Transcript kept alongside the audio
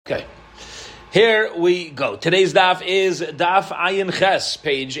Okay. Here we go. Today's daf is Daf Ayin Ches,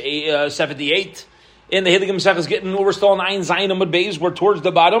 page 78. In the Hilligim Maseches Gittin, we're still on Ayin Zayin Amud Beis. We're towards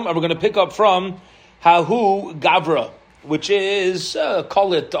the bottom, and we're going to pick up from Hahu Gavra, which is,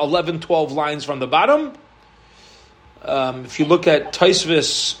 call it 11, 12 lines from the bottom. If you look at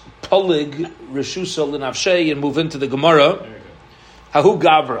Taisvis Polig Rishusa L'Nafshei and move into the Gemara, Hahu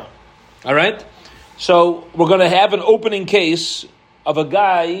Gavra. All right? So we're going to have an opening case of a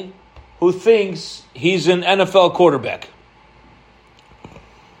guy who thinks he's an NFL quarterback.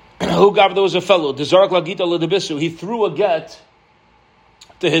 Who Gavra, there was a fellow, Dezarak Lagita L'Debisu, he threw a get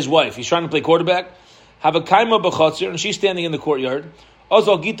to his wife. He's trying to play quarterback. Have a kaima b'chatzir, and she's standing in the courtyard.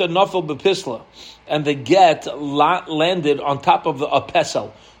 Ozal Gita Nafel b'pisla, and the get landed on top of a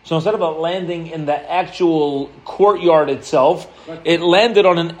pesel. So instead of landing in the actual courtyard itself, it landed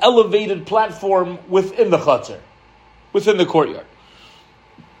on an elevated platform within the chatzir, within the courtyard.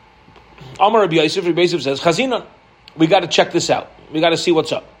 Amar Rabbi Yosef says, Chazina, we got to check this out. We got to see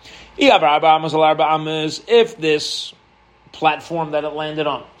what's up. If this platform that it landed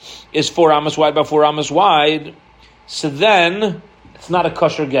on is 4 amas wide by 4 amas wide, so then it's not a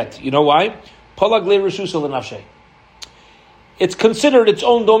kosher get. You know why? It's considered its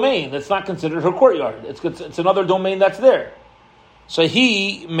own domain. It's not considered her courtyard. It's another domain that's there. So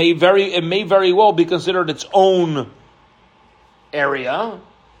it may very well be considered its own area,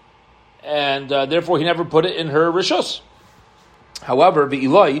 and therefore he never put it in her rishus. However,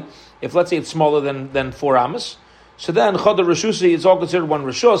 V'iloi, if let's say it's smaller than 4 amas, so then Chadar Rishusi is all considered one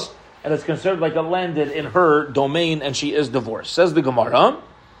Rishus, and it's considered like it landed in her domain, and she is divorced. Says the Gemara,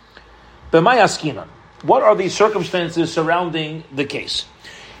 B'may askinan. What are the circumstances surrounding the case?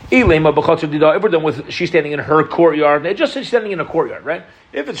 If she's standing in her courtyard, it just says standing in a courtyard, right?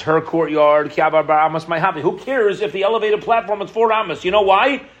 If it's her courtyard, who cares if the elevated platform is 4 amas? You know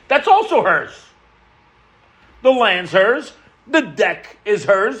why? That's also hers. The land's hers. The deck is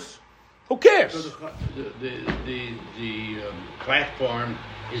hers. Who cares? So the platform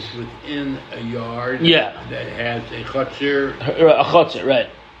is within a yard that has a chutzir. A chutzir, right.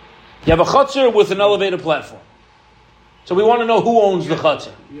 You have a chutzir with an elevated platform. So we want to know who owns the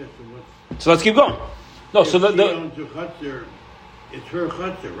chutzir. Yes, so let's keep going. No, so she owns the chutzir. It's her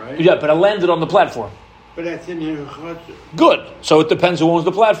chutzir, right? Yeah, but it landed on the platform. But that's in her chutzir. Good. So it depends who owns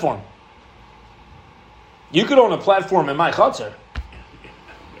the platform. You could own a platform in my chutzir.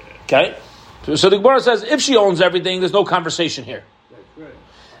 Okay? So the Gemara says, if she owns everything, there's no conversation here. That's right.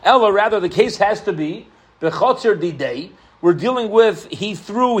 Ella, rather, the case has to be, the chutzir di-day, we're dealing with, he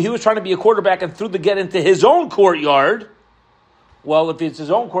was trying to be a quarterback and threw the get into his own courtyard. Well, if it's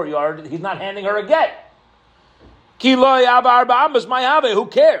his own courtyard, he's not handing her a get. Who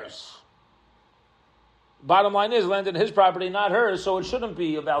cares? Bottom line is, landed in his property, not hers, so it shouldn't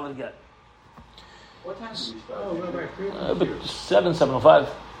be a valid get. What time do we start? Oh, But 7:05.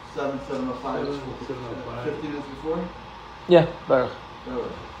 7:05. 50 minutes before? Yeah, Baruch.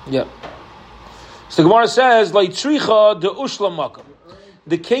 Yeah. So the Gemara says, "Leitricha de ushla makam."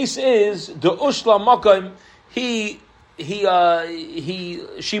 The case is the ushla makam.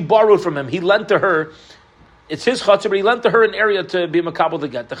 She borrowed from him. He lent to her. It's his chutzah, but he lent to her an area to be makabel to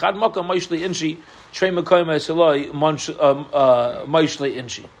get. The chad makam moishli inshi trei makam eseloi moishli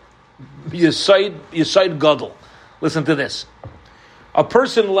inshi. Yeside gadol. Listen to this. A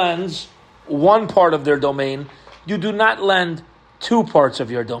person lends one part of their domain. You do not lend 2 parts of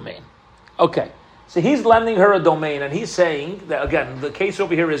your domain. Okay. So he's lending her a domain, and he's saying that, again, the case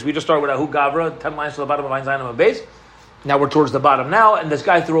over here is, we just started with Ahu Gavra, 10 lines to the bottom of Ein Zayin Amud Beis. Now we're towards the bottom now, and this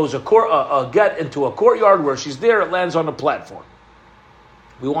guy throws a get into a courtyard where she's there, it lands on a platform.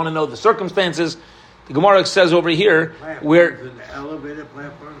 We want to know the circumstances. The Gemara says over here, where... An elevated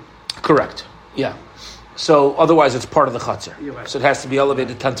platform? Correct. Yeah. So otherwise it's part of the chutzir. Yeah, right. So it has to be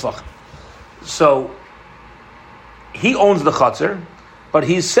elevated 10 tvach. So he owns the chutzir, but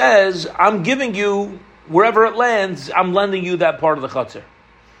he says, I'm giving you, wherever it lands, I'm lending you that part of the chutzir.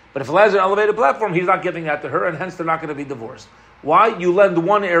 But if it lands on an elevated platform, he's not giving that to her, and hence they're not going to be divorced. Why? You lend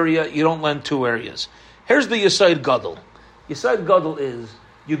one area, you don't lend 2 areas. Here's the Yesod Gadol. Yesod Gadol is,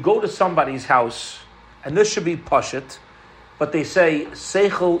 you go to somebody's house, and this should be pashit, but they say,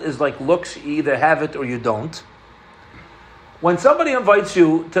 seichel is like looks, you either have it or you don't. When somebody invites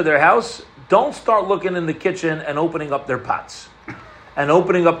you to their house, don't start looking in the kitchen and opening up their pots and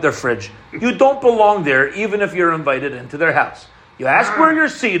opening up their fridge. You don't belong there, even if you're invited into their house. You ask where your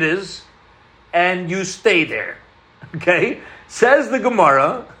seat is, and you stay there. Okay? Says the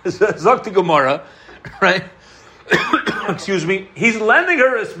Gemara, Zok the Gemara, right? Excuse me. He's lending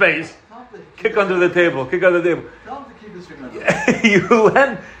her a space. Kick under the table. Tell him to keep his finger on the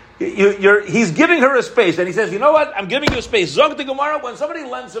table. He's giving her a space, and he says, you know what? I'm giving you a space. Zog the Gemara, when somebody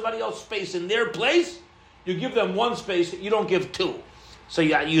lends somebody else space in their place, you give them one space, you don't give two. So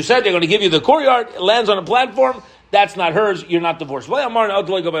you said they're going to give you the courtyard, it lands on a platform, that's not hers, you're not divorced.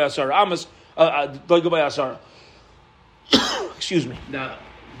 Excuse me. Now,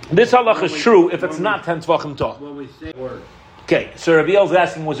 This halach is true if it's not 10 tvachim tall. when we say word, Okay, so Rabbi El's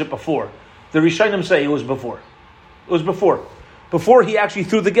asking, was it before? The Rishonim say it was before. It was before. Before he actually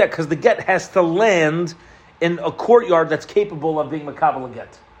threw the get, because the get has to land in a courtyard that's capable of being makabel a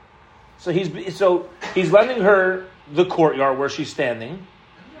get. So he's lending her the courtyard where she's standing,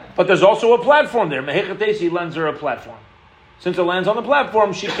 but there's also a platform there. He lends her a platform. Since it lands on the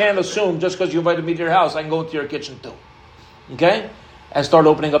platform, she can't assume just because you invited me to your house, I can go into your kitchen too. Okay? And start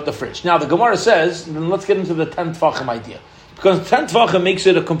opening up the fridge. Now the Gemara says, then let's get into the 10 tvachim idea. Because 10 tvachim makes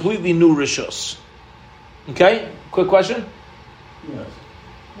it a completely new rishus. Okay? Quick question? Yes.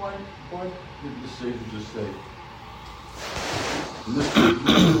 Why did the Seder just say, in this case,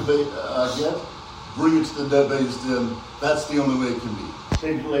 get, bring it to the Beis Din, that's the only way it can be.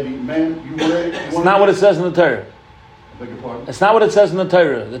 say to the lady, man, you ready? It's not what it says in the Torah. I beg your pardon? It's not what it says in the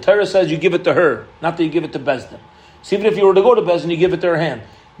Torah. The Torah says you give it to her, not that you give it to Bezdin. So even if you were to go to Bezdin, you give it to her hand.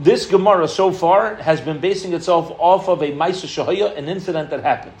 This Gemara so far has been basing itself off of a Maisa Shahaya, an incident that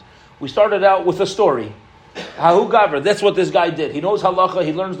happened. We started out with a story. Hahu Gavra, that's what this guy did. He knows halacha,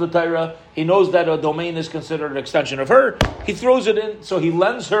 he learns the Torah, he knows that a domain is considered an extension of her. He throws it in, so he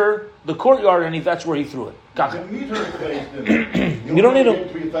lends her the courtyard, and that's where he threw it. You can meet her at the Beis Din. You don't need to.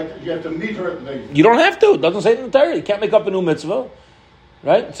 You have to meet her at the Beis Din. You don't have to. It doesn't say it in the Torah. You can't make up a new mitzvah.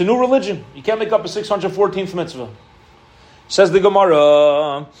 Right? It's a new religion. You can't make up a 614th mitzvah. Says the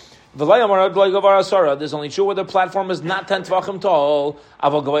Gemara, there's only true where the platform is not 10 tvachim tall.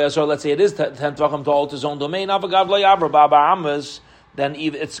 Let's say it is 10 tvachim tall to his own domain. Then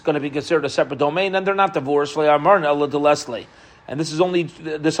it's going to be considered a separate domain, and they're not divorced. And this is only,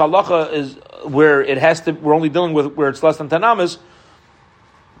 this halacha is where it has to, we're only dealing with where it's less than 10 amas,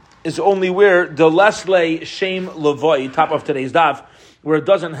 is only where the lesle shem levoy, top of today's daf, where it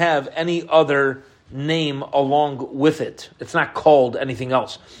doesn't have any other name along with it. It's not called anything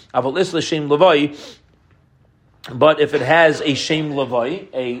else. But if it has a shem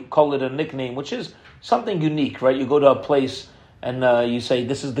levoy, call it a nickname, which is something unique, right? You go to a place and you say,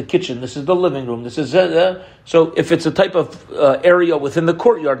 this is the kitchen, this is the living room, this is... so if it's a type of area within the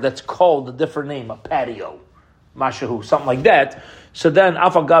courtyard that's called a different name, a patio, mashahu, something like that, so then,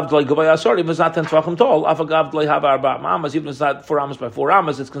 afagav d'loi gavay asar, if it's not 10 tvachim tall, afagav d'loi have arba amas, even if it's not 4 amas by 4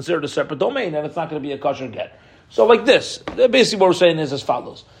 amas, it's considered a separate domain, and it's not going to be a kosher get. So like this, basically what we're saying is as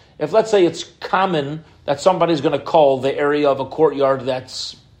follows. If let's say it's common that somebody's going to call the area of a courtyard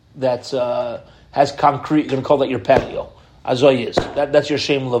that's has concrete, you're going to call that your patio. Azoy is. That's your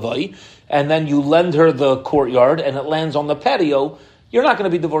shem levai. And then you lend her the courtyard and it lands on the patio, you're not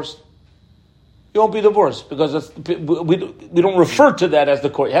going to be divorced. You won't be divorced because we don't refer to that as the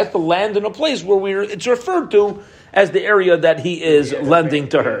court. It has to land in a place where it's referred to as the area that he is lending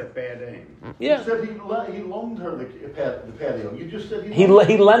to her. Yeah. You said he loaned her the patio. You just said he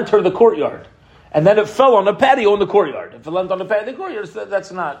lent her the courtyard. And then it fell on the patio in the courtyard. If it lent on the patio in the courtyard,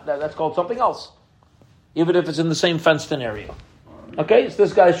 that's called something else. Even if it's in the same fenced-in area. Okay, so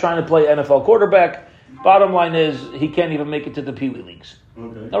this guy's trying to play NFL quarterback. Bottom line is, he can't even make it to the Pee Wee leagues.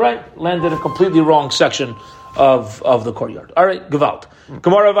 Okay. All right, landed in a completely wrong section of the courtyard. All right, Gewalt.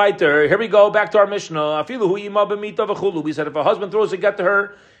 Gemara weiter. Here we go, back to our Mishnah. We said if a husband throws a get to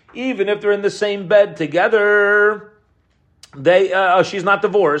her, even if they're in the same bed together, she's not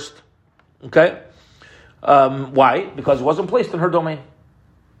divorced. Okay? Why? Because it wasn't placed in her domain.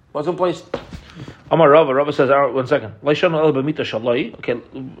 Wasn't placed. Amar Rava says, one second. Okay,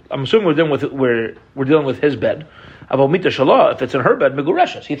 I'm assuming we're dealing with his bed. If it's in her bed,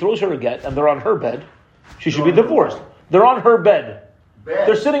 Megureshes. He throws her a get, and they're on her bed. She should be divorced. They're on her bed.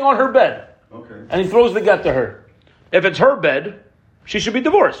 They're sitting on her bed. Okay. And he throws the get to her. If it's her bed, she should be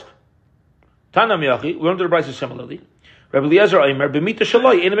divorced. Tanam Yachi, we learned the Brisa similarly. Rabbi Eliezer Aimer, B'mita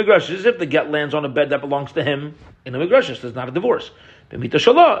Shalai, in Megureshes, if the get lands on a bed that belongs to him, in Megureshes, there's not a divorce. B'mita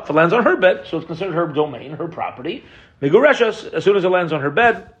Shalah, if it lands on her bed, so it's considered her domain, her property. Megureshes, as soon as it lands on her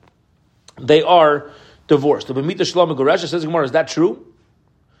bed, they are divorced. The B'mita Shalah Megureshes, says Gemara, is that true?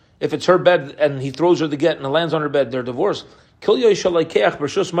 If it's her bed and he throws her the get and it lands on her bed, they're divorced.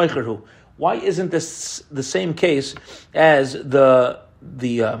 Why isn't this the same case as the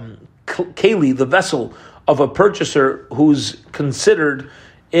keli, the vessel of a purchaser who's considered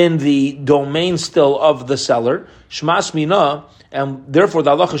in the domain still of the seller, shmas mina, and therefore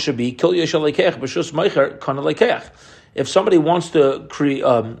the halacha should be if somebody wants to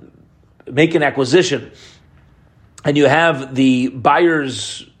make an acquisition, and you have the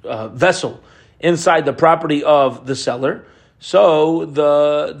buyer's vessel inside the property of the seller, so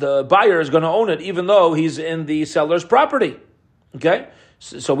the buyer is going to own it, even though he's in the seller's property. Okay,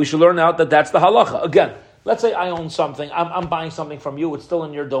 so we should learn out that that's the halacha. Again, let's say I own something, I'm buying something from you, it's still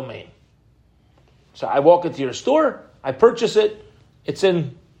in your domain. So I walk into your store, I purchase it, it's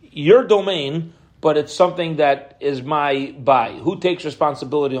in your domain, but it's something that is my buy. Who takes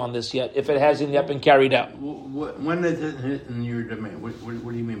responsibility on this yet, if it hasn't yet been carried out? When is it in your domain?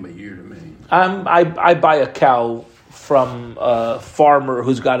 What do you mean by your domain? I buy a cow from a farmer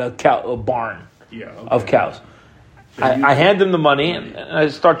who's got a barn of cows. So I hand him the money and I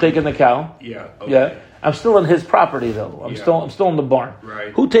start taking the cow. Yeah. Okay. Yeah. I'm still in his property though. I'm still in the barn.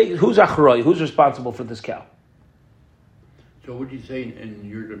 Right. Who's achroi? Who's responsible for this cow? So what do you say in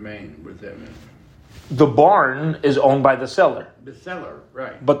your domain? What does that mean? The barn is owned by the seller. The seller,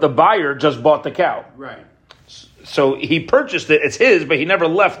 right. But the buyer just bought the cow. Right. So he purchased it, it's his, but he never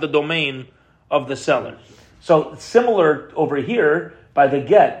left the domain of the seller. So similar over here, by the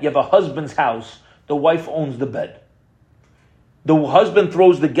get, you have a husband's house, the wife owns the bed. The husband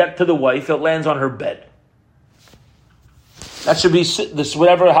throws the get to the wife, it lands on her bed. That should be this,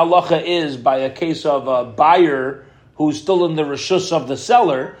 whatever halacha is by a case of a buyer who's still in the reshus of the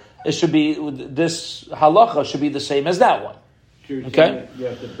seller. It should be, this halacha should be the same as that one. Okay?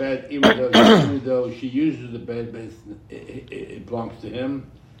 Yeah, the bed, even though she uses the bed, but it belongs to him.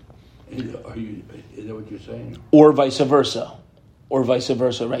 Is that what you're saying? Or vice versa,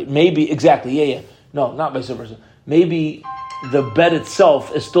 right? Maybe, exactly, yeah. No, not vice versa. Maybe the bed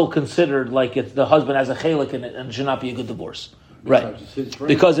itself is still considered like it's the husband has a chelik in it and it should not be a good divorce. Right.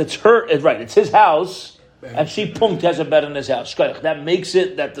 Because it's it's his house, and she has a bed in his house. That makes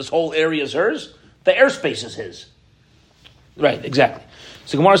it that this whole area is hers. The airspace is his. Right, exactly.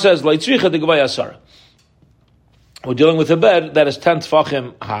 So Gemara says, we're dealing with a bed that is 10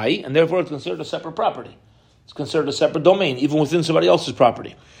 tfachim high, and therefore it's considered a separate property. It's considered a separate domain, even within somebody else's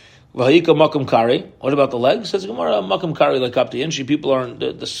property. What about the legs? Says Gemara, makam kari like up the inchi. People are in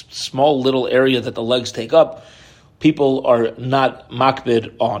the small little area that the legs take up. People are not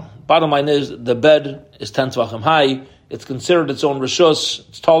makbid on. Bottom line is, the bed is 10 tvachim high. It's considered its own reshus.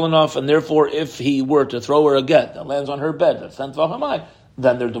 It's tall enough, and therefore, if he were to throw her a get that lands on her bed that's 10 tvachim high,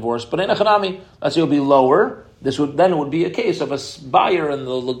 then they're divorced. But in a chanami, let's say it would be lower. It would be a case of a buyer in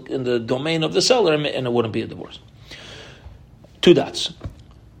the domain of the seller, and it wouldn't be a divorce. 2 dots.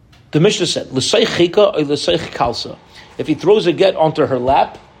 The Mishnah said, "L'seich chika or l'seich kalsa." If he throws a get onto her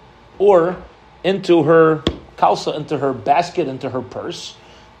lap, or into her kalsa, into her basket, into her purse,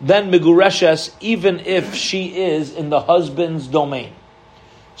 then migureshes, even if she is in the husband's domain.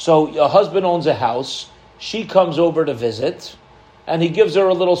 So a husband owns a house, she comes over to visit, and he gives her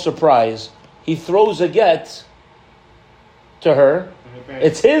a little surprise. He throws a get to her.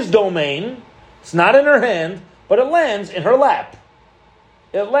 It's his domain. It's not in her hand, but it lands in her lap.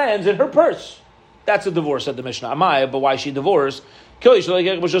 It lands in her purse. That's a divorce, said the Mishnah. Amaya, but why she divorced? It's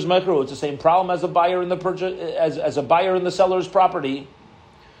the same problem as a buyer in the purchase, as a buyer in the seller's property.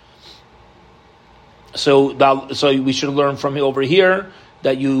 So we should learn from over here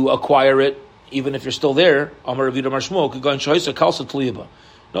that you acquire it even if you're still there. No,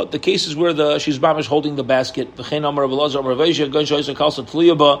 the case is where she's mamish holding the basket.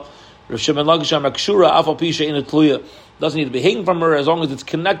 Doesn't need to be hanging from her, as long as it's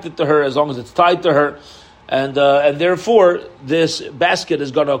connected to her, as long as it's tied to her, and therefore this basket is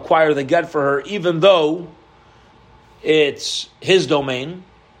going to acquire the get for her, even though it's his domain.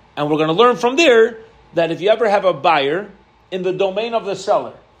 And we're going to learn from there that if you ever have a buyer in the domain of the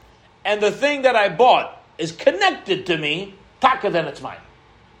seller, and the thing that I bought is connected to me, taka, then it's mine.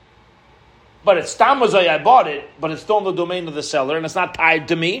 But it's tamazai, I bought it, but it's still in the domain of the seller, and it's not tied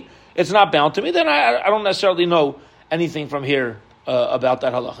to me, it's not bound to me, then I don't necessarily know anything from here about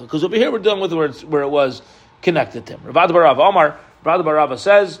that halacha. Because over here we're dealing with where it was connected to him. Rav Barava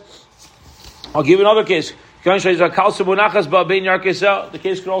says, I'll give you another case. The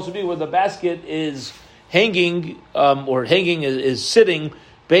case could also be where the basket is hanging, is sitting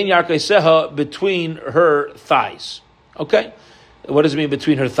bein yarkeseha, between her thighs. Okay? What does it mean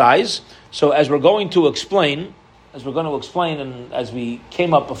between her thighs? So as we're going to explain, and as we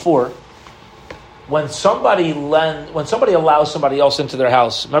came up before, when somebody allows somebody else into their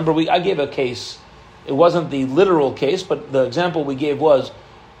house, remember I gave a case. It wasn't the literal case, but the example we gave was,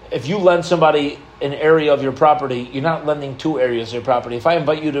 if you lend somebody an area of your property, you're not lending 2 areas of your property. If I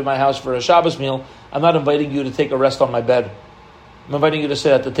invite you to my house for a Shabbos meal, I'm not inviting you to take a rest on my bed. I'm inviting you to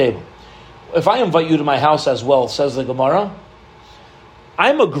sit at the table. If I invite you to my house as well, says the Gemara,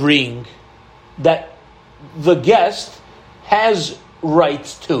 I'm agreeing that the guest has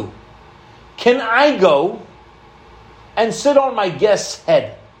rights too. Can I go and sit on my guest's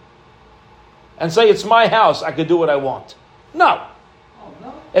head and say, it's my house, I can do what I want? No.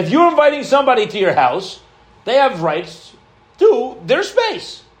 If you're inviting somebody to your house, they have rights to their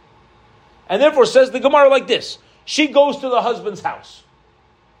space. And therefore says the Gemara like this. She goes to the husband's house.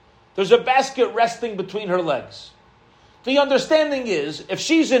 There's a basket resting between her legs. The understanding is, if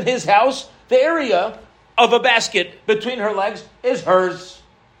she's in his house, the area of a basket between her legs is hers,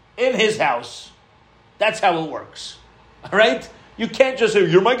 in his house. That's how it works. All right? You can't just say,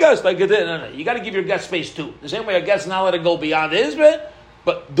 you're my guest, I get it. No. You got to give your guest space too. The same way a guest not let it go beyond his bed,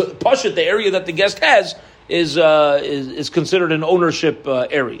 but the pashut, the area that the guest has, is considered an ownership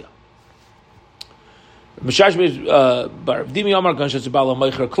area.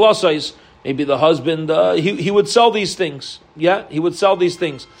 Maybe the husband, he would sell these things. Yeah, he would sell these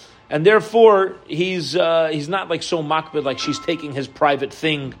things. And therefore, he's not like so makbid, like she's taking his private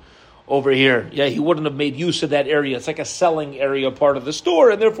thing over here. Yeah, he wouldn't have made use of that area. It's like a selling area part of the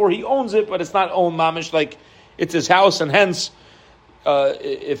store, and therefore he owns it, but it's not owned mamish, like it's his house, and hence,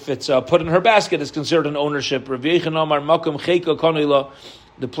 if it's put in her basket, it's considered an ownership. The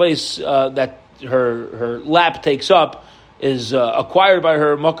place that her lap takes up is acquired by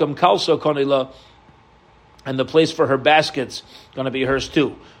her, makam kalsa konila, and the place for her basket's going to be hers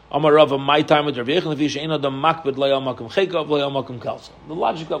too. Amar Rava, my time with Rav Yechon, the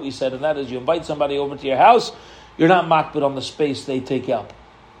logic that we said, and that is, you invite somebody over to your house, you're not makbid on the space they take up.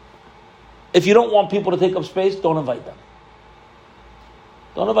 If you don't want people to take up space, don't invite them.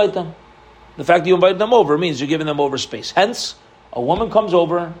 Don't invite them. The fact that you invite them over means you're giving them over space. Hence, a woman comes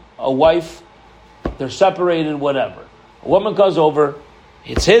over, a wife, they're separated, whatever. A woman comes over,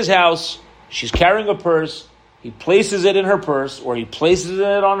 it's his house, she's carrying a purse, he places it in her purse, or he places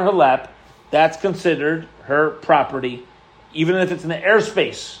it on her lap, that's considered her property, even if it's in the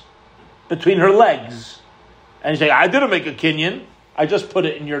airspace between her legs. And you say, I didn't make a kinyan, I just put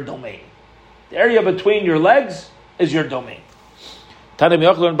it in your domain. The area between your legs is your domain. If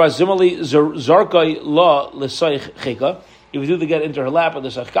you do the get into her lap, or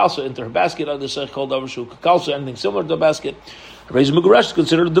the sech kalsa into her basket, or the sech called over shu kalsa, anything similar to the basket, raise muguresh is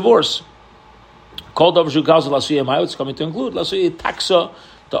considered a divorce. Called over shu kalsa lasuyim hayo, it's coming to include lasuyim taksa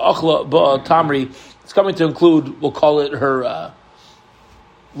the achla ba tamri. It's coming to include, we'll call it her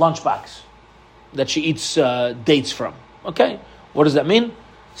lunchbox that she eats dates from. Okay, what does that mean?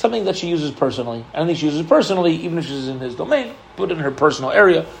 Something that she uses personally. Anything she uses personally, even if she's in his domain, put in her personal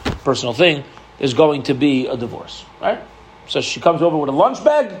area, personal thing, is going to be a divorce. Right? So she comes over with a lunch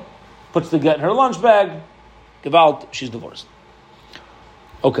bag, puts the get in her lunch bag, gewalt, she's divorced.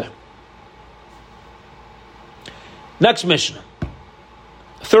 Okay. Next Mishnah.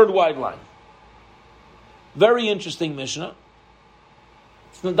 Third wide line. Very interesting Mishnah.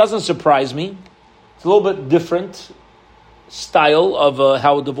 It doesn't surprise me. It's a little bit different style of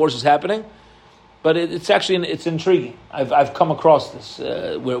how a divorce is happening, but it's actually it's intriguing. I've come across this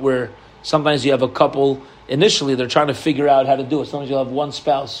where sometimes you have a couple, initially they're trying to figure out how to do it. Sometimes you'll have one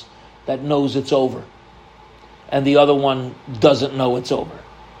spouse that knows it's over, and the other one doesn't know it's over.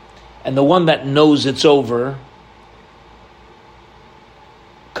 And the one that knows it's over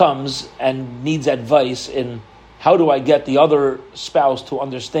comes and needs advice in how do I get the other spouse to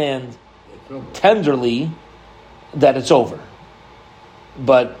understand tenderly that it's over.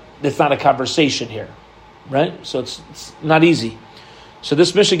 But it's not a conversation here, right? So it's not easy. So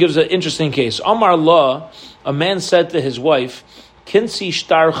this Mishnah gives an interesting case. Amar La, a man said to his wife, Kinsi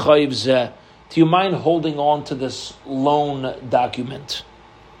shtar chayiv zeh, do you mind holding on to this loan document?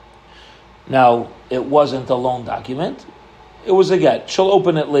 Now, it wasn't a loan document. It was a get. She'll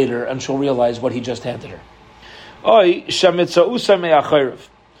open it later and she'll realize what he just handed her. Or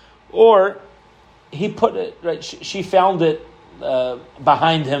he put it, right, she found it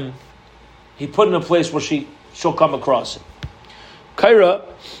behind him. He put it in a place where she'll come across it. Kaira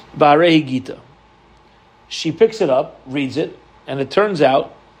ba'arehi gita. She picks it up, reads it, and it turns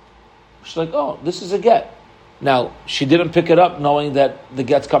out, she's like, oh, this is a get. Now, she didn't pick it up knowing that the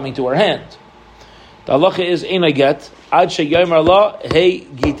get's coming to her hand. The halacha is, ein a get, ad she'yomar la, hey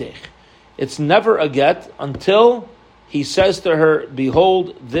gitech. It's never a get until he says to her,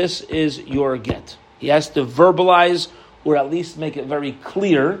 behold, this is your get. He has to verbalize, or at least make it very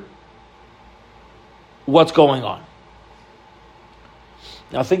clear what's going on.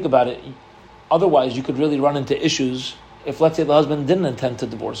 Now think about it. Otherwise, you could really run into issues if, let's say, the husband didn't intend to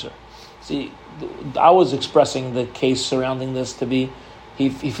divorce her. See, I was expressing the case surrounding this to be, he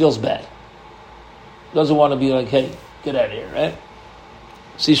feels bad. Doesn't want to be like, hey, get out of here, right?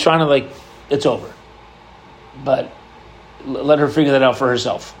 So he's trying to it's over. But let her figure that out for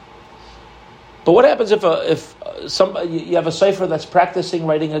herself. But what happens if you have a cipher that's practicing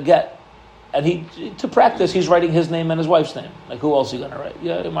writing a get, and to practice he's writing his name and his wife's name. Like, who else are you going to write?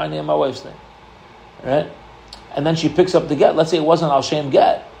 Yeah, my name, my wife's name, right? And then she picks up the get. Let's say it wasn't al shem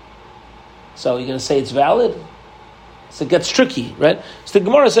get, so you're going to say it's valid. So it gets tricky, right? So the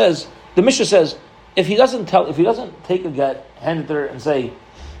Gemara says, the Mishnah says, if he doesn't take a get, hand it to her and say,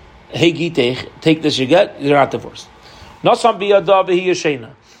 "Hey gitech, take this your get," you're not divorced. Nasam biyadav v'hi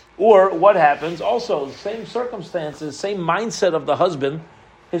yashena. Or what happens? Also, same circumstances, same mindset of the husband.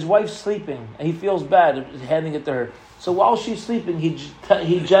 His wife's sleeping, and he feels bad handing it to her. So while she's sleeping, he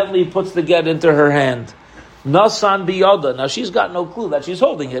gently puts the get into her hand. Nasan biyada. Now she's got no clue that she's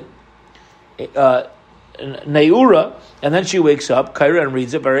holding it. Neura, and then she wakes up, Kaira, and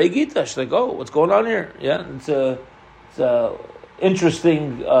reads it. Very gita. She's like, "Oh, what's going on here?" Yeah, it's a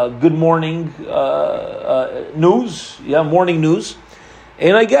interesting. Good morning news. Yeah, morning news.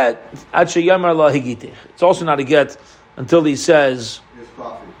 And I get it's also not a get until he says, Here's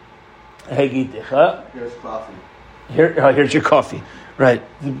coffee. Hegitich, huh? Here's coffee. Here's your coffee. Right.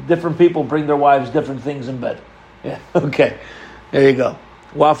 Different people bring their wives different things in bed. Yeah. Okay. There you go.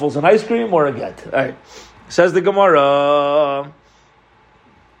 Waffles and ice cream or a get. All right. Says the Gemara.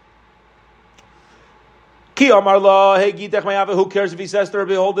 Ki Amar La, hey Gitech Me'ave, who cares if he says to her,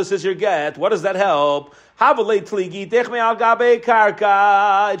 behold, this is your get? What does that help? It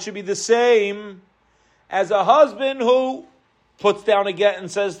should be the same as a husband who puts down a get and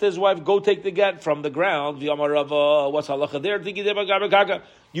says to his wife, go take the get from the ground. What's halacha there?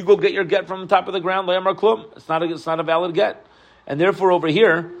 You go get your get from the top of the ground. It's not a valid get. And therefore over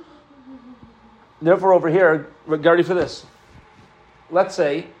here, get ready for this. Let's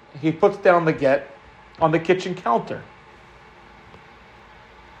say he puts down the get on the kitchen counter.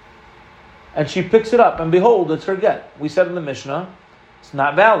 And she picks it up, and behold, it's her get. We said in the Mishnah, it's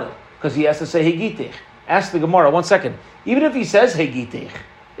not valid, because he has to say Hegitich. Ask the Gemara, 1 second. Even if he says Hegitich,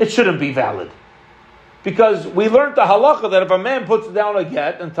 it shouldn't be valid. Because we learned the halacha that if a man puts down a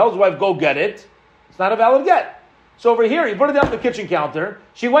get and tells his wife, go get it, it's not a valid get. So over here, he put it down on the kitchen counter,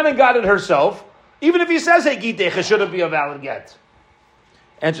 she went and got it herself. Even if he says Hegitich, it shouldn't be a valid get.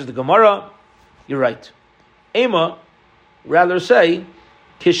 Answers the Gemara, you're right. Ema, rather say,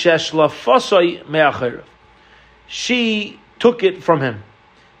 she took it from him.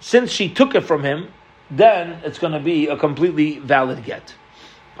 Since she took it from him, then it's going to be a completely valid get.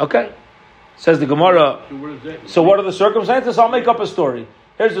 Okay? Says the Gemara. So what are the circumstances? I'll make up a story.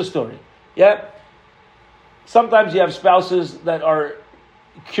 Here's the story. Yeah? Sometimes you have spouses that are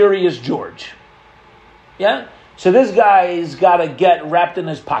Curious George. Yeah? So this guy's got a get wrapped in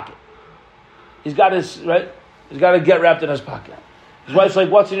his pocket. He's got a get wrapped in his pocket. His wife's like,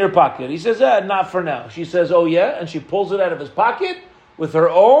 what's in your pocket? He says, not for now. She says, oh yeah? And she pulls it out of his pocket with her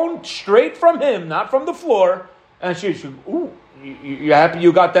own, straight from him, not from the floor. And she ooh, you happy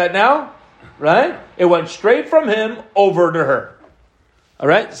you got that now? Right? It went straight from him over to her. All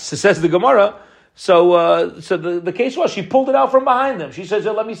right? So says the Gemara. So the case was, she pulled it out from behind him. She says,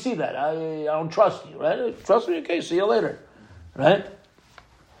 let me see that. I don't trust you, right? Trust me, okay, see you later. Right?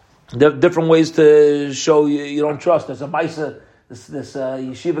 There are different ways to show you don't trust. There's a Maisa, this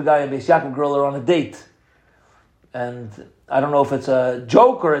yeshiva guy and Beis Yaakov girl are on a date. And I don't know if it's a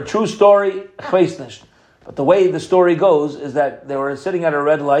joke or a true story. But the way the story goes is that they were sitting at a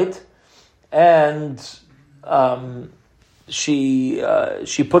red light, and she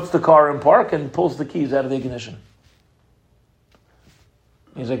puts the car in park and pulls the keys out of the ignition.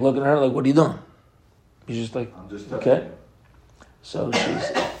 He's like looking at her like, what are you doing? He's just like, okay. So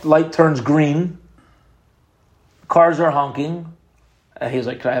light turns green. Cars are honking. And he's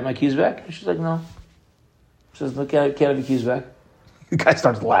like, can I have my keys back? And she's like, no. She says, no, can't have your keys back. The guy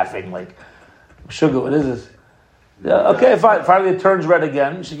starts laughing like, sugar, what is this? Yeah, okay, fine. Finally it turns red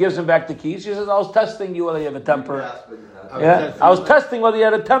again. She gives him back the keys. She says, I was testing you whether you have a temper. Yeah, I was testing whether you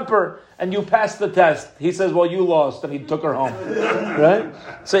had a temper, and you passed the test. He says, well, you lost, and he took her home. Right?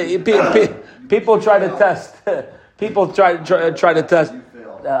 So people try to test. People try to test.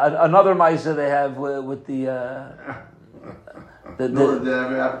 Another Maisa they have with the did that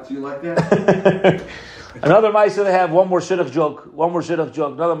ever happen to you like that? Another Maisa they have, one more shidduch joke.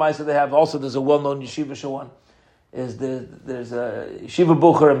 Another Maisa they have, also there's a well-known yeshiva one, is there's a yeshiva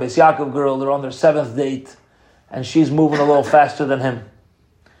bucher and Beis Yaakov girl, they're on their 7th date, and she's moving a little faster than him.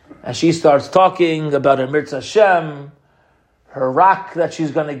 And she starts talking about her Mirza Hashem, her rock that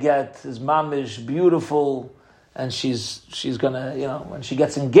she's going to get is mamish, beautiful, and she's going to, when she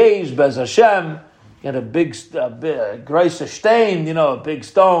gets engaged, Bez Hashem, Get a big Greise Stein, a big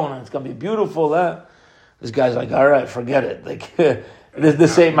stone, and it's going to be beautiful. This guy's like, all right, forget it. Like,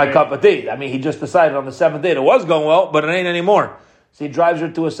 this ain't my cup of tea. I mean, he just decided on the 7th day it was going well, but it ain't anymore. So he drives her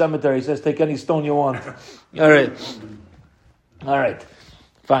to a cemetery. He says, take any stone you want. All right.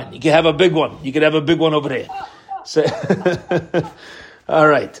 Fine. You can have a big one. You can have a big one over there. So, all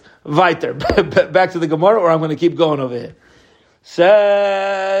right. Weiter. Back to the Gemara, or I'm going to keep going over here.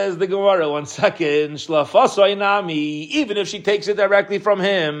 Says the Gemara, 1 second. Even if she takes it directly from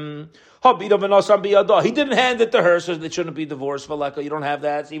him, he didn't hand it to her, so it shouldn't be divorced. You don't have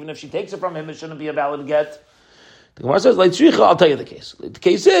that. So even if she takes it from him, it shouldn't be a valid get. The Gemara says, I'll tell you the case. The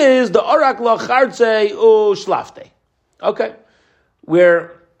case is the arak la chartze u shlafte. Okay,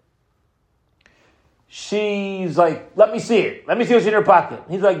 where she's like, let me see it. Let me see what's in her pocket.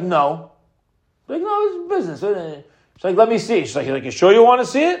 He's like, no. Like, no, it's business. She's like, let me see. She's like, you sure you want to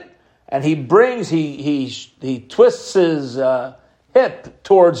see it? And he twists his hip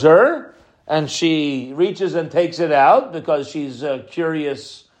towards her, and she reaches and takes it out because she's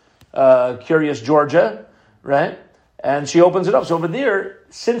curious Georgia, right? And she opens it up. So over there,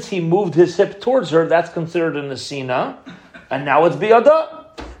 since he moved his hip towards her, that's considered an asina, and now it's biyada.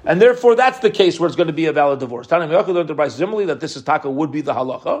 And therefore, that's the case where it's going to be a valid divorce. Similarly, that this is taka would be the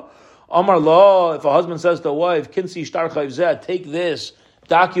halacha. Amar law, if a husband says to a wife, Kinsi shtar chayv, take this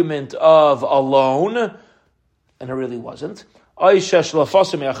document of a loan, and it really wasn't. Or if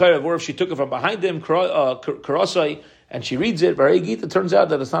she took it from behind him, and she reads it, it turns out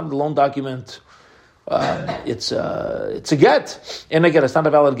that it's not the loan document. It's a get, and again, it's not a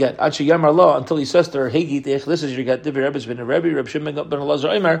valid get. Until he says to her, "Hey, gitich, this is your get."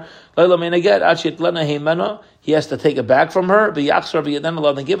 He has to take it back from her,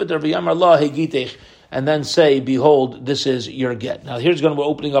 and give it to her, and then say, "Behold, this is your get." Now, we're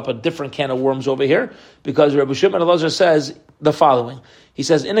opening up a different can of worms over here, because Rabbi Shimon Elazar says the following. He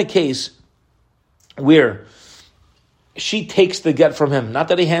says, in a case where she takes the get from him, not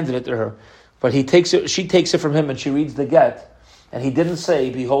that he handed it to her, but she takes it from him, and she reads the get, and he didn't say,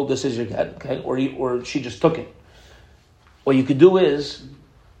 "Behold, this is your get," okay? Or she just took it. What you could do is,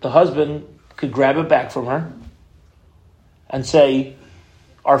 the husband could grab it back from her and say,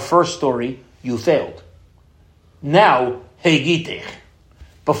 "Our first story, you failed. Now, hey gitich.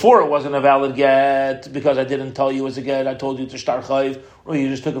 Before it wasn't a valid get because I didn't tell you it was a get. I told you to shtar chayv, or you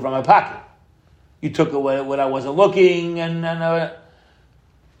just took it from my pocket. You took it when I wasn't looking, and."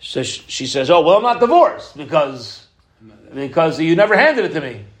 So she says, "Oh, well, I'm not divorced because you never handed it to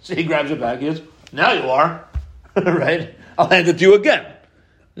me." So he grabs it back. He goes, "Now you are." Right? I'll hand it to you again.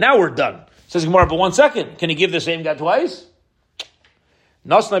 Now we're done. Says Gemara, but 1 second. Can he give the same guy twice?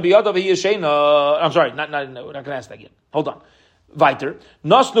 I'm sorry, we're not going to ask that again. Hold on. Weiter.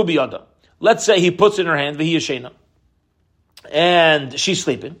 Nasnu biyada. Let's say he puts in her hand, v'hi yeshena, and she's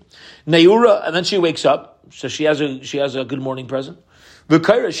sleeping. Neura, and then she wakes up. So she has a good morning present.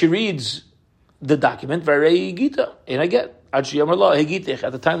 She reads the document, very gita, and I get at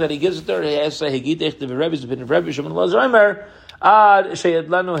the time that he gives it to her, he has to say he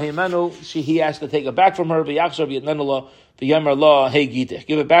has to take it back from her, give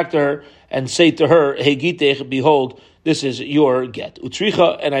it back to her, and say to her, behold, this is your get.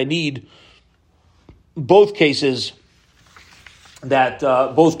 Utricha, and I need both cases that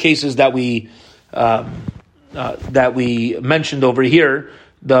we mentioned over here,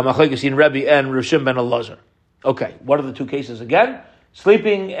 the Machlekes in Rebbe and Rishim ben Elazar. Okay, what are the two cases again?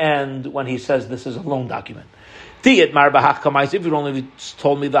 Sleeping and when he says this is a loan document. If you'd only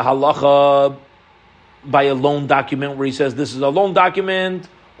told me the halacha by a loan document where he says this is a loan document,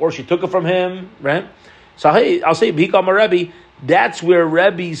 or she took it from him, right? So hey, I'll say Rebbe. That's where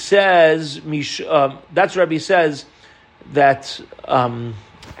Rebbe says. Rebbe says that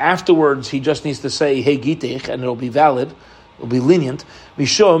afterwards he just needs to say hey gitich, and it'll be valid, it'll be lenient.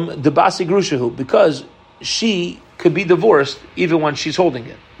 Mishum debasi grushahu, because she could be divorced even when she's holding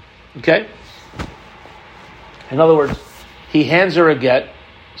it. Okay. In other words, he hands her a get,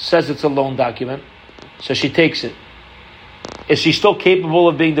 says it's a loan document, so she takes it. Is she still capable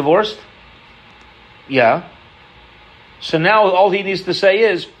of being divorced? Yeah. So now all he needs to say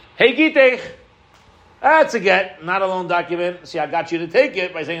is, hey gitich, that's a get, not a loan document. See, I got you to take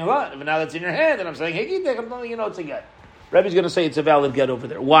it by saying a lot, but now that's in your hand, and I'm saying, hey gitich, I'm telling you, it's a get. Rebbe's going to say it's a valid get over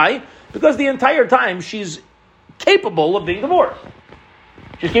there. Why? Because the entire time she's capable of being divorced.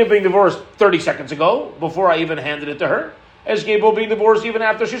 She's capable of being divorced 30 seconds ago, before I even handed it to her. And she's capable of being divorced even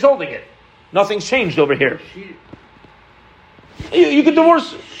after she's holding it. Nothing's changed over here. You can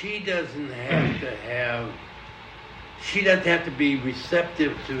divorce. She doesn't have to be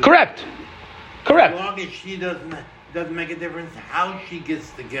receptive to. Correct. Correct. As long as she doesn't make a difference how she gets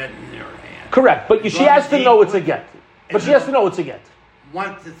the get in her hand. Correct, but As she long has as to he know it's a puts- get. But she has to know it's a get.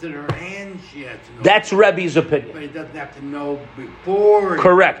 Once it's in her hand, she has to know. That's Rebbe's But opinion. he doesn't have to know before.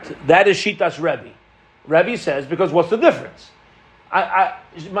 Correct. That is Shitas Rebbe. Rebbe says, because what's the difference?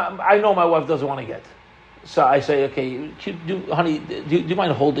 I know my wife doesn't want to get. So I say, okay, honey, do you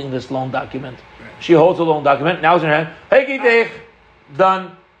mind holding this loan document? Right. She holds the loan document. Now it's in her hand. Hey, Gittin,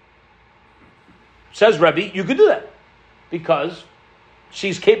 done. Says Rebbe, you could do that. Because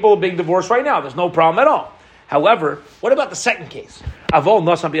she's capable of being divorced right now. There's no problem at all. However, what about the second case? But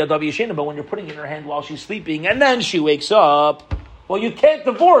when you're putting it in her hand while she's sleeping and then she wakes up, well, you can't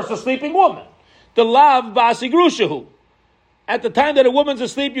divorce a sleeping woman. The lav basi grushahu. At the time that a woman's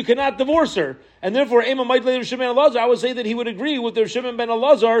asleep, you cannot divorce her. And therefore, I would say that he would agree with the Shimon ben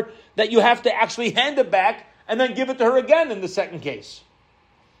Elazar that you have to actually hand it back and then give it to her again in the second case.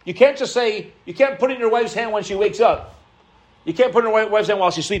 You can't just say, you can't put it in your wife's hand when she wakes up. You can't put it in your wife's hand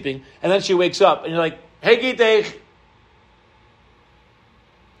while she's sleeping, and then she wakes up, and you're like, hey, Gittin,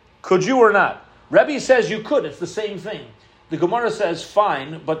 could you or not? Rebbe says you could. It's the same thing. The Gemara says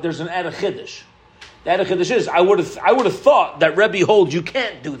fine, but there's an Ad Chiddush. The Ad Chiddush is I would have thought that Rebbe holds you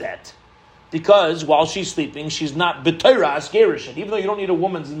can't do that because while she's sleeping, she's not b'teiras gerushin. Even though you don't need a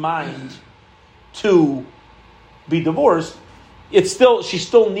woman's mind to be divorced, she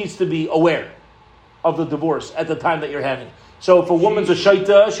still needs to be aware of the divorce at the time that you're having it. So if a woman's a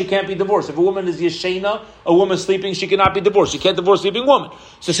shaita, she can't be divorced. If a woman is yeshena, a woman sleeping, she cannot be divorced. You can't divorce a sleeping woman.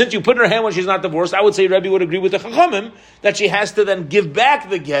 So since you put in her hand when she's not divorced, I would say Rebbe would agree with the Chachamim that she has to then give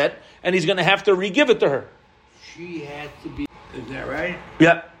back the get, and he's going to have to re-give it to her. She has to be. Is that right?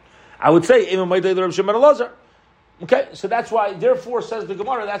 Yeah. I would say, okay, so that's why, therefore, says the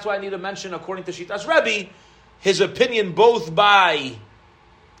Gemara, that's why I need to mention, according to Shitas Rebbe, his opinion both by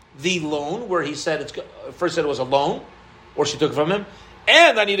the loan, where he said first said it was a loan, or she took it from him,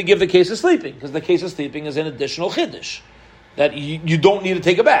 and I need to give the case of sleeping, because the case of sleeping is an additional chiddush, that you don't need to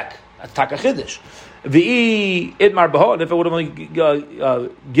take it back. That's taka chiddush. V'i itmar baho, and if I would have only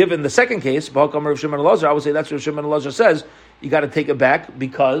given the second case, baho kamer of Shimon Elazar, I would say that's what Shimon Elazar says, you got to take it back,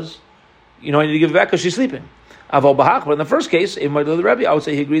 because, I need to give it back because she's sleeping. Aval bahach, but in the first case, the Rebbe, I would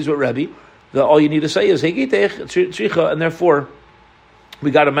say he agrees with Rebbe, that all you need to say is, hey gitech, tzricha, and therefore, we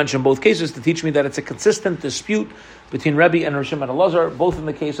got to mention both cases to teach me that it's a consistent dispute between Rebbe and Rishon ben Elazar, both in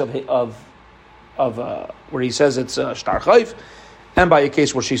the case of where he says it's shtar chayv, and by a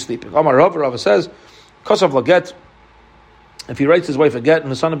case where she's sleeping. Amar Rav, Rav says, kosav laget, if he writes his wife a get,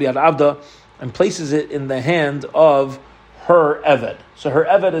 and the son of Biad Avda, and places it in the hand of her eved. So her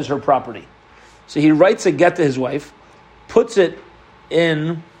eved is her property. So he writes a get to his wife, puts it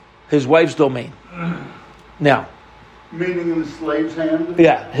in his wife's domain. Now, Meaning in the slave's hand?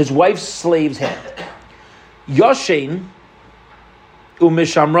 yeah, his wife's slave's hand. Yoshein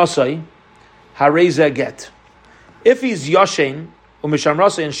umishamrasai hareza get. If he's Yoshein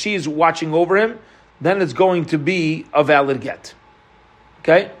umishamrasai and she's watching over him, then it's going to be a valid get.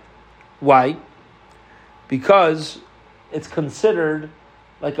 Okay? Why? Because it's considered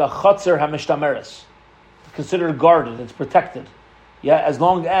like a chatzar hamishtameres. It's considered guarded, it's protected. Yeah, as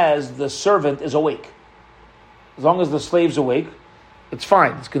long as the servant is awake. As long as the slave's awake, it's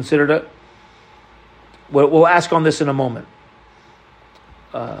fine. It's considered a... We'll ask on this in a moment.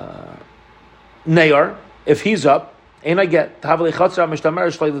 Neyar, if he's up, ain't I get because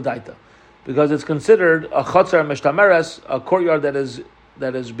it's considered a chatzar mishtameres, a courtyard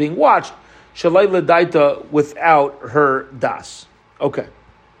that is being watched, shalai l'daita, without her das. Okay,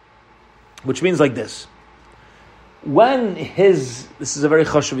 which means like this. When this is a very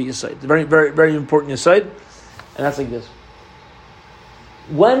chashuv yesod, very very very important yesod, and that's like this.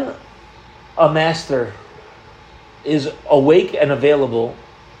 When a master is awake and available,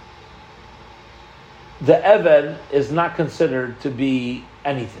 the eved is not considered to be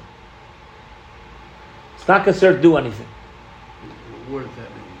anything. It's not considered to do anything. What does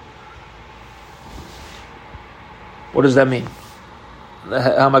that mean? What does that mean?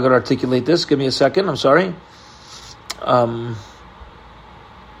 How am I going to articulate this? Give me a second. I'm sorry.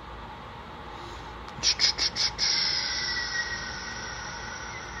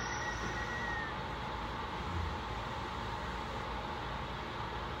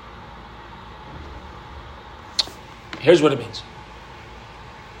 Here's what it means.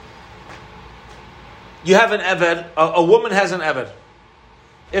 You have an eved, a woman has an eved.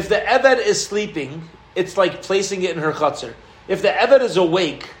 If the eved is sleeping, it's like placing it in her chutzner. If the eved is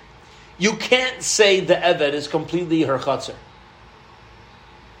awake, you can't say the eved is completely her chutzner.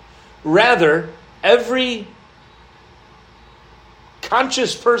 Rather, every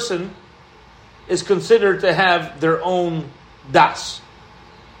conscious person is considered to have their own das.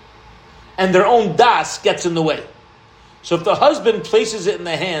 And their own das gets in the way. So if the husband places it in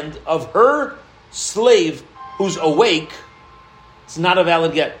the hand of her slave who's awake, it's not a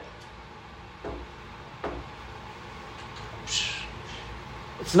valid get.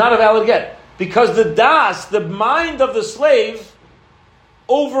 It's not a valid get. Because the das, the mind of the slave,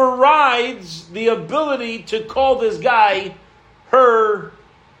 overrides the ability to call this guy her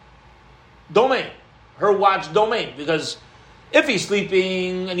domain, her watch domain. Because if he's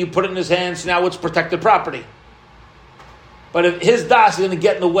sleeping and you put it in his hands, now it's protected property. But if his das is going to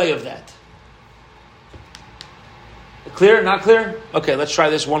get in the way of that. Clear? Not clear? Okay, let's try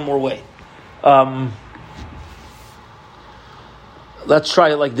this one more way. Let's try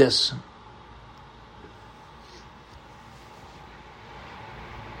it like this.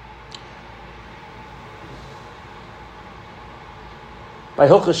 By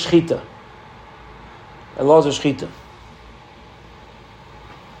Hilchos Shchita. By laws of Shchita.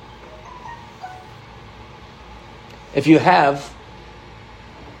 If you have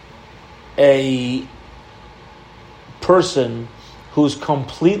a person who's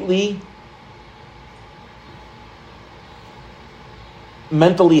completely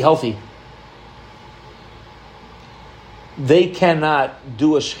mentally healthy, they cannot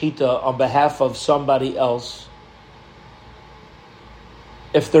do a shechita on behalf of somebody else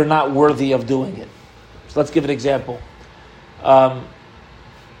if they're not worthy of doing it. So let's give an example. An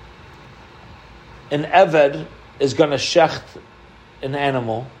eved is going to shecht an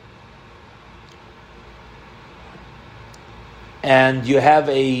animal, and you have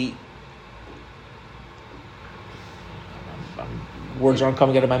words aren't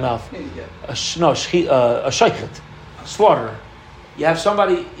coming out of my mouth. A sheikhet, slaughter. You have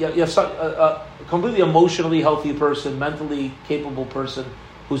somebody, you have a completely emotionally healthy person, mentally capable person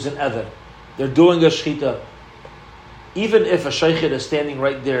who's an eved. They're doing a shechita. Even if a sheikhet is standing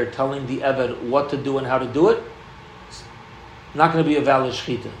right there telling the eved what to do and how to do it, it's not going to be a valid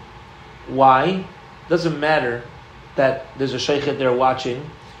shechita. Why? Doesn't matter that there's a sheikhet there watching.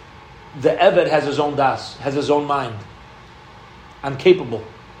 The eved has his own das, has his own mind. I'm capable.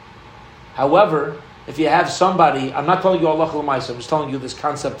 However, if you have somebody, I'm not telling you Allah l'maisa, I'm just telling you this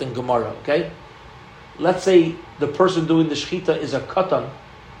concept in Gemara, okay? Let's say the person doing the shechita is a katan,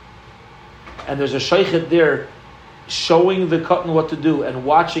 and there's a sheikhet there showing the katan what to do and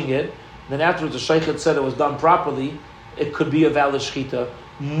watching it, then afterwards the sheikhet said it was done properly, it could be a valid shechita,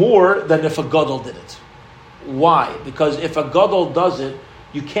 more than if a gadol did it. Why? Because if a gadol does it,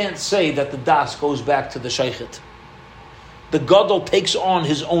 you can't say that the das goes back to the sheikhet. The gadol takes on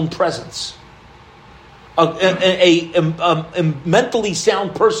his own presence. A mentally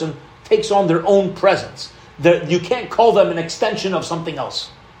sound person takes on their own presence. You can't call them an extension of something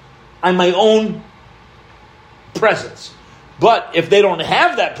else. I'm my own presence. But if they don't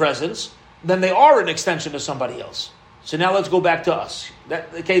have that presence, then they are an extension of somebody else. So now let's go back to us.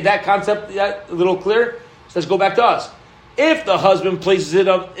 That concept, that a little clear? So let's go back to us. If the husband places it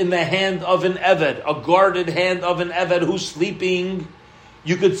up in the hand of an eved, a guarded hand of an eved who's sleeping,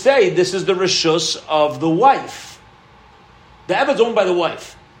 you could say this is the reshus of the wife. The eved's owned by the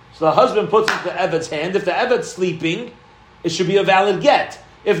wife. So the husband puts it in the eved's hand. If the eved's sleeping, it should be a valid get.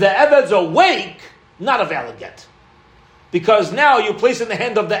 If the eved's awake, not a valid get. Because now you place it in the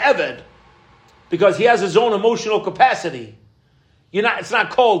hand of the eved, because he has his own emotional capacity. It's not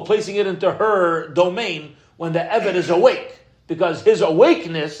called placing it into her domain when the eved is awake, because his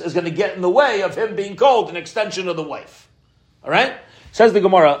awakeness is going to get in the way of him being called an extension of the wife. All right? Says the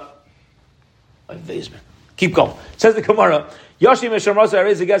Gemara. Keep going. Says the Gemara. Yoshim Eshamrasa, I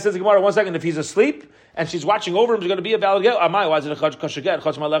raise the guest. Says the Gemara. 1 second. If he's asleep and she's watching over him, there's going to be a valid get. Why is it a kosher get?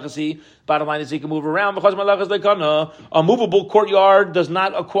 Bottom line is he can move around. A movable courtyard does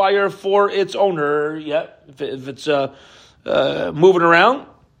not acquire for its owner. Yeah, if it's moving around,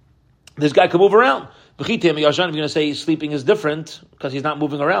 this guy can move around. If you're going to say sleeping is different because he's not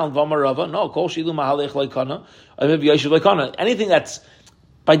moving around, no, anything that's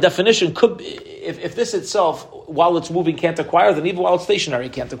by definition could be, if this itself, while it's moving, can't acquire, then even while it's stationary,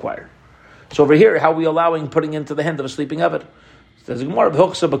 it can't acquire. So over here, how are we allowing putting into the hand of a sleeping eved? There's Gemara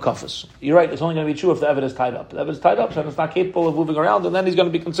b'huksa. You're right, it's only going to be true if the eved is tied up. The eved is tied up, and it's not capable of moving around, and then he's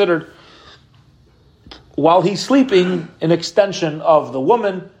going to be considered, while he's sleeping, an extension of the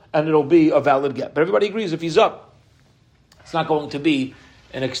woman, and it'll be a valid get. But everybody agrees if he's up, it's not going to be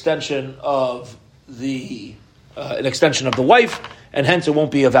an extension of the wife, and hence it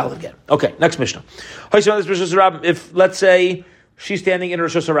won't be a valid get. Okay, next Mishnah. If let's say she's standing in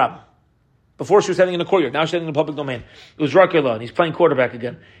Rosh Hashanah, Before she was standing in the courtyard. Now she's standing in the public domain. It was Rakela, and he's playing quarterback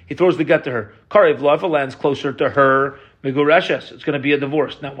again. He throws the get to her. Karev Lo, if it lands closer to her, Migureshes, it's going to be a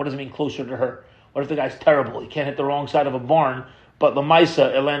divorce. Now, what does it mean closer to her? What if the guy's terrible? He can't hit the wrong side of a barn, but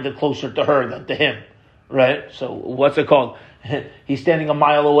Lamaisa, it landed closer to her than to him. Right? So, what's it called? He's standing a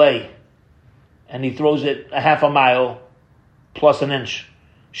mile away, and he throws it a half a mile plus an inch.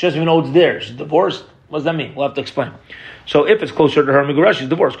 She doesn't even know it's there. She's divorced. What does that mean? We'll have to explain. So if it's closer to her, Miguresh, she's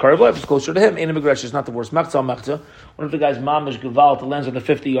divorced. Karev, if it's closer to him, Ain't Miguresh is not divorced. Mechza, Mechza. What if the guy's mamish Gevalt lands on the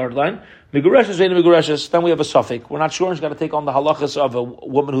 50-yard line? Miguresh is Ain't Miguresh. Then we have a suffix. We're not sure. She's got to take on the halachas of a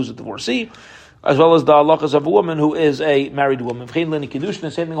woman who's a divorcee, as well as the halachas of a woman who is a married woman.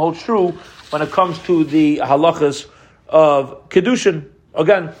 The same thing holds true when it comes to the halachas of kedushin.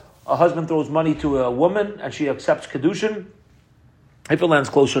 Again, a husband throws money to a woman and she accepts kedushin. If it lands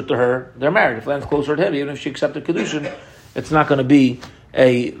closer to her, they're married. If it lands closer to him, even if she accepted kedushin, it's not going to be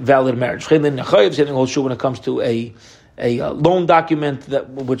a valid marriage. Same thing holds true when it comes to a loan document,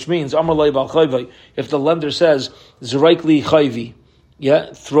 which means if the lender says zeraikli chayvi,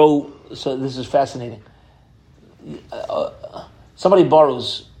 throw. So this is fascinating. Somebody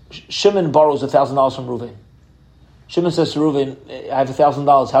borrows. Shimon borrows $1,000 from Reuven. Shimon says to Reuven, "I have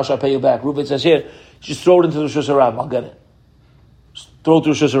 $1,000. How should I pay you back?" Reuven says, "Here, just throw it into the Rosh Hashanah. I'll get it. Just throw it to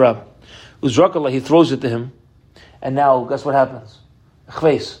Rosh Hashanah." Uzrakala, he throws it to him. And now, guess what happens?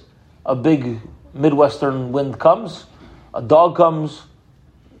 A big Midwestern wind comes, a dog comes,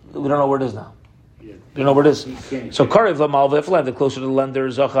 we don't know where it is now. We don't know where it is. So, Karev La Malva, if landed closer to the lender,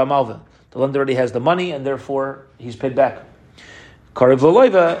 Zacha Malva. The lender already has the money, and therefore, he's paid back. Karev La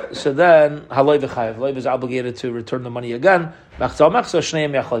Loiva, so then, Haloiva Chayev. Loiva is obligated to return the money again. Machzal Machza,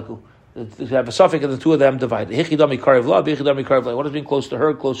 Shneim Yachlaiku. You have a suffix, and the two of them divide. Hichidami Karev La, Bichidami Karev La. What does mean close to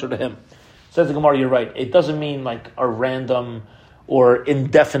her, closer to him? Says the Gemara, you're right. It doesn't mean like a random or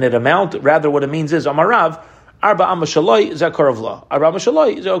indefinite amount. Rather, what it means is, Amarav, Arba Amashaloi, Zakaravla. Arba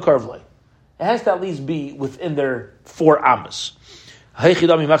Amashaloi, Zakaravla. It has to at least be within their 4 amas. What's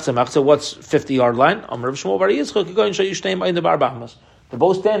 50-yard line? They're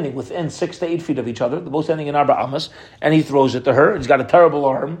both standing within 6 to 8 feet of each other. They're both standing in Arba Amas, and he throws it to her. He's got a terrible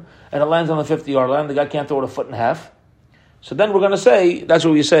arm, and it lands on the 50-yard line. The guy can't throw it a foot and a half. So then we're going to say, that's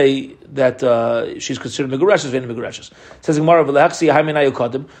what we say, that she's considered Megureshes, Vein Megureshes. Says Gemara,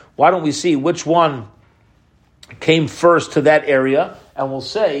 why don't we see which one came first to that area, and we'll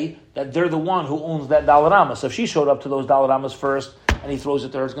say that they're the one who owns that Dalaramas. So if she showed up to those Dalaramas first, and he throws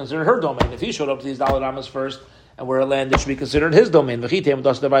it to her, it's considered her domain. If he showed up to these Dalaramas first, and where it landed, it should be considered his domain. They're going to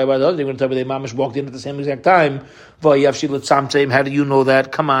tell me they mamish walked in at the same exact time. How do you know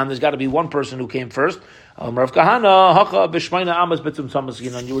that? Come on, there's got to be one person who came first. You were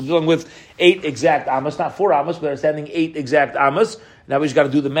dealing with 8 exact amas, not 4 amas, but they're standing 8 exact amas. Now we just got to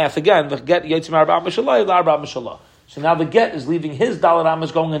do the math again. So now the get is leaving his dalet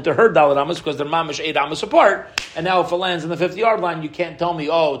amas going into her dalet amas because they're mamish 8 amas apart. And now if it lands in the 50-yard line, you can't tell me,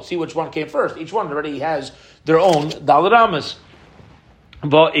 see which one came first. Each one already has their own dalet amas.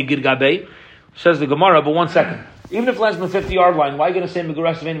 Says the Gemara, but 1 second. Even if it lands in the 50-yard line, why are you going to say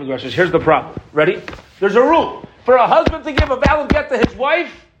Megureshes, Vein Megureshes? Here's the problem. Ready? There's a rule. For a husband to give a valid get to his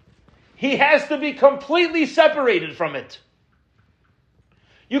wife, he has to be completely separated from it.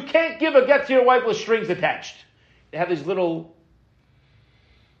 You can't give a get to your wife with strings attached. They have these little,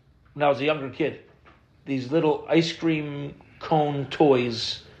 when I was a younger kid, these little ice cream cone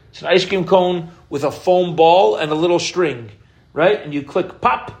toys. It's an ice cream cone with a foam ball and a little string, right? And you click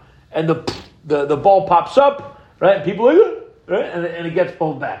pop, and the ball pops up, right? And people right? And it gets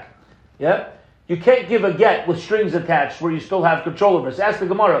pulled back. Yeah? You can't give a get with strings attached where you still have control over it. So ask the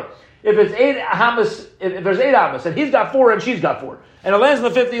Gemara, if it's 8 hamas, if there's 8 hamas, and he's got 4 and she's got 4, and it lands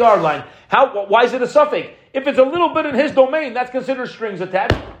in the 50-yard line, why is it a suffix? If it's a little bit in his domain, that's considered strings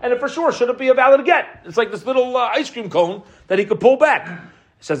attached, and it for sure shouldn't be a valid get. It's like this little ice cream cone that he could pull back.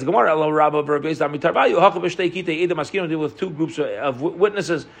 Says the Gemara, deal with 2 groups of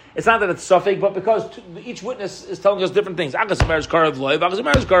witnesses. It's not that it's suffix, but because each witness is telling us different things.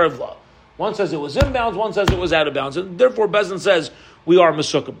 One says it was inbounds, one says it was out of bounds, and therefore Bezin says we are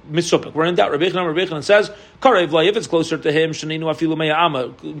misupik. We're in doubt. Rabbi Yochanan says, if it's closer to him,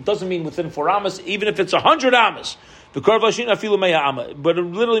 it doesn't mean within 4 amas, even if it's 100 amas. But it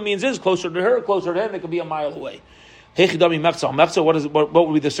literally means is closer to her, closer to him, it could be a mile away. What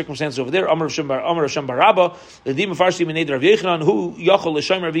would be the circumstances over there? Amar Hashem Barabba, the Dima Farsi Mined Rav Yochanan, who Yachol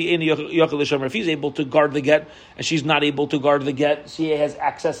L'Shomer V'Ein Yachol L'Shomer. If he's able to guard the get and she's not able to guard the get, she has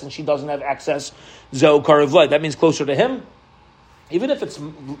access and she doesn't have access. Zo Karev Lo. That means closer to him, even if it's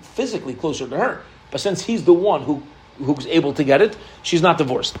physically closer to her. But since he's the one who who's able to get it, she's not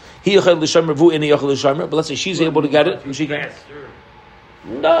divorced. But let's say she's able to get it, and she can.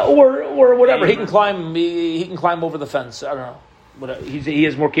 No, or whatever. He can climb. He can climb over the fence. I don't know. Whatever. He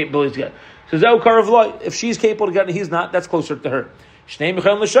has more capabilities to get it. So if she's capable to get it, he's not. That's closer to her.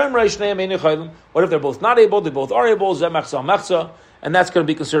 What if they're both not able? They both are able. And that's going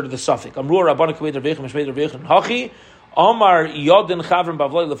to be considered the suffix. Do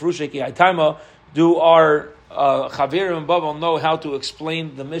our Chavirim and Babel know how to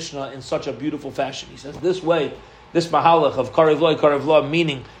explain the Mishnah in such a beautiful fashion? He says this way, this mahalach of karev lo,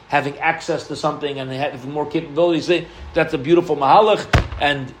 meaning having access to something and having more capabilities, that's a beautiful mahalach,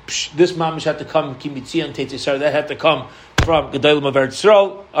 and this mamish had to come, kimitzi and tetzisar, that had to come from Gedalim of Eretz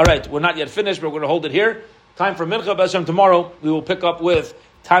Yisrael. All right, we're not yet finished, but we're going to hold it here. Time for Mincha. B'Hashem, tomorrow we will pick up with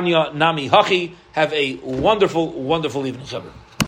Tanya Nami Hachi. Have a wonderful, wonderful evening, Chaver.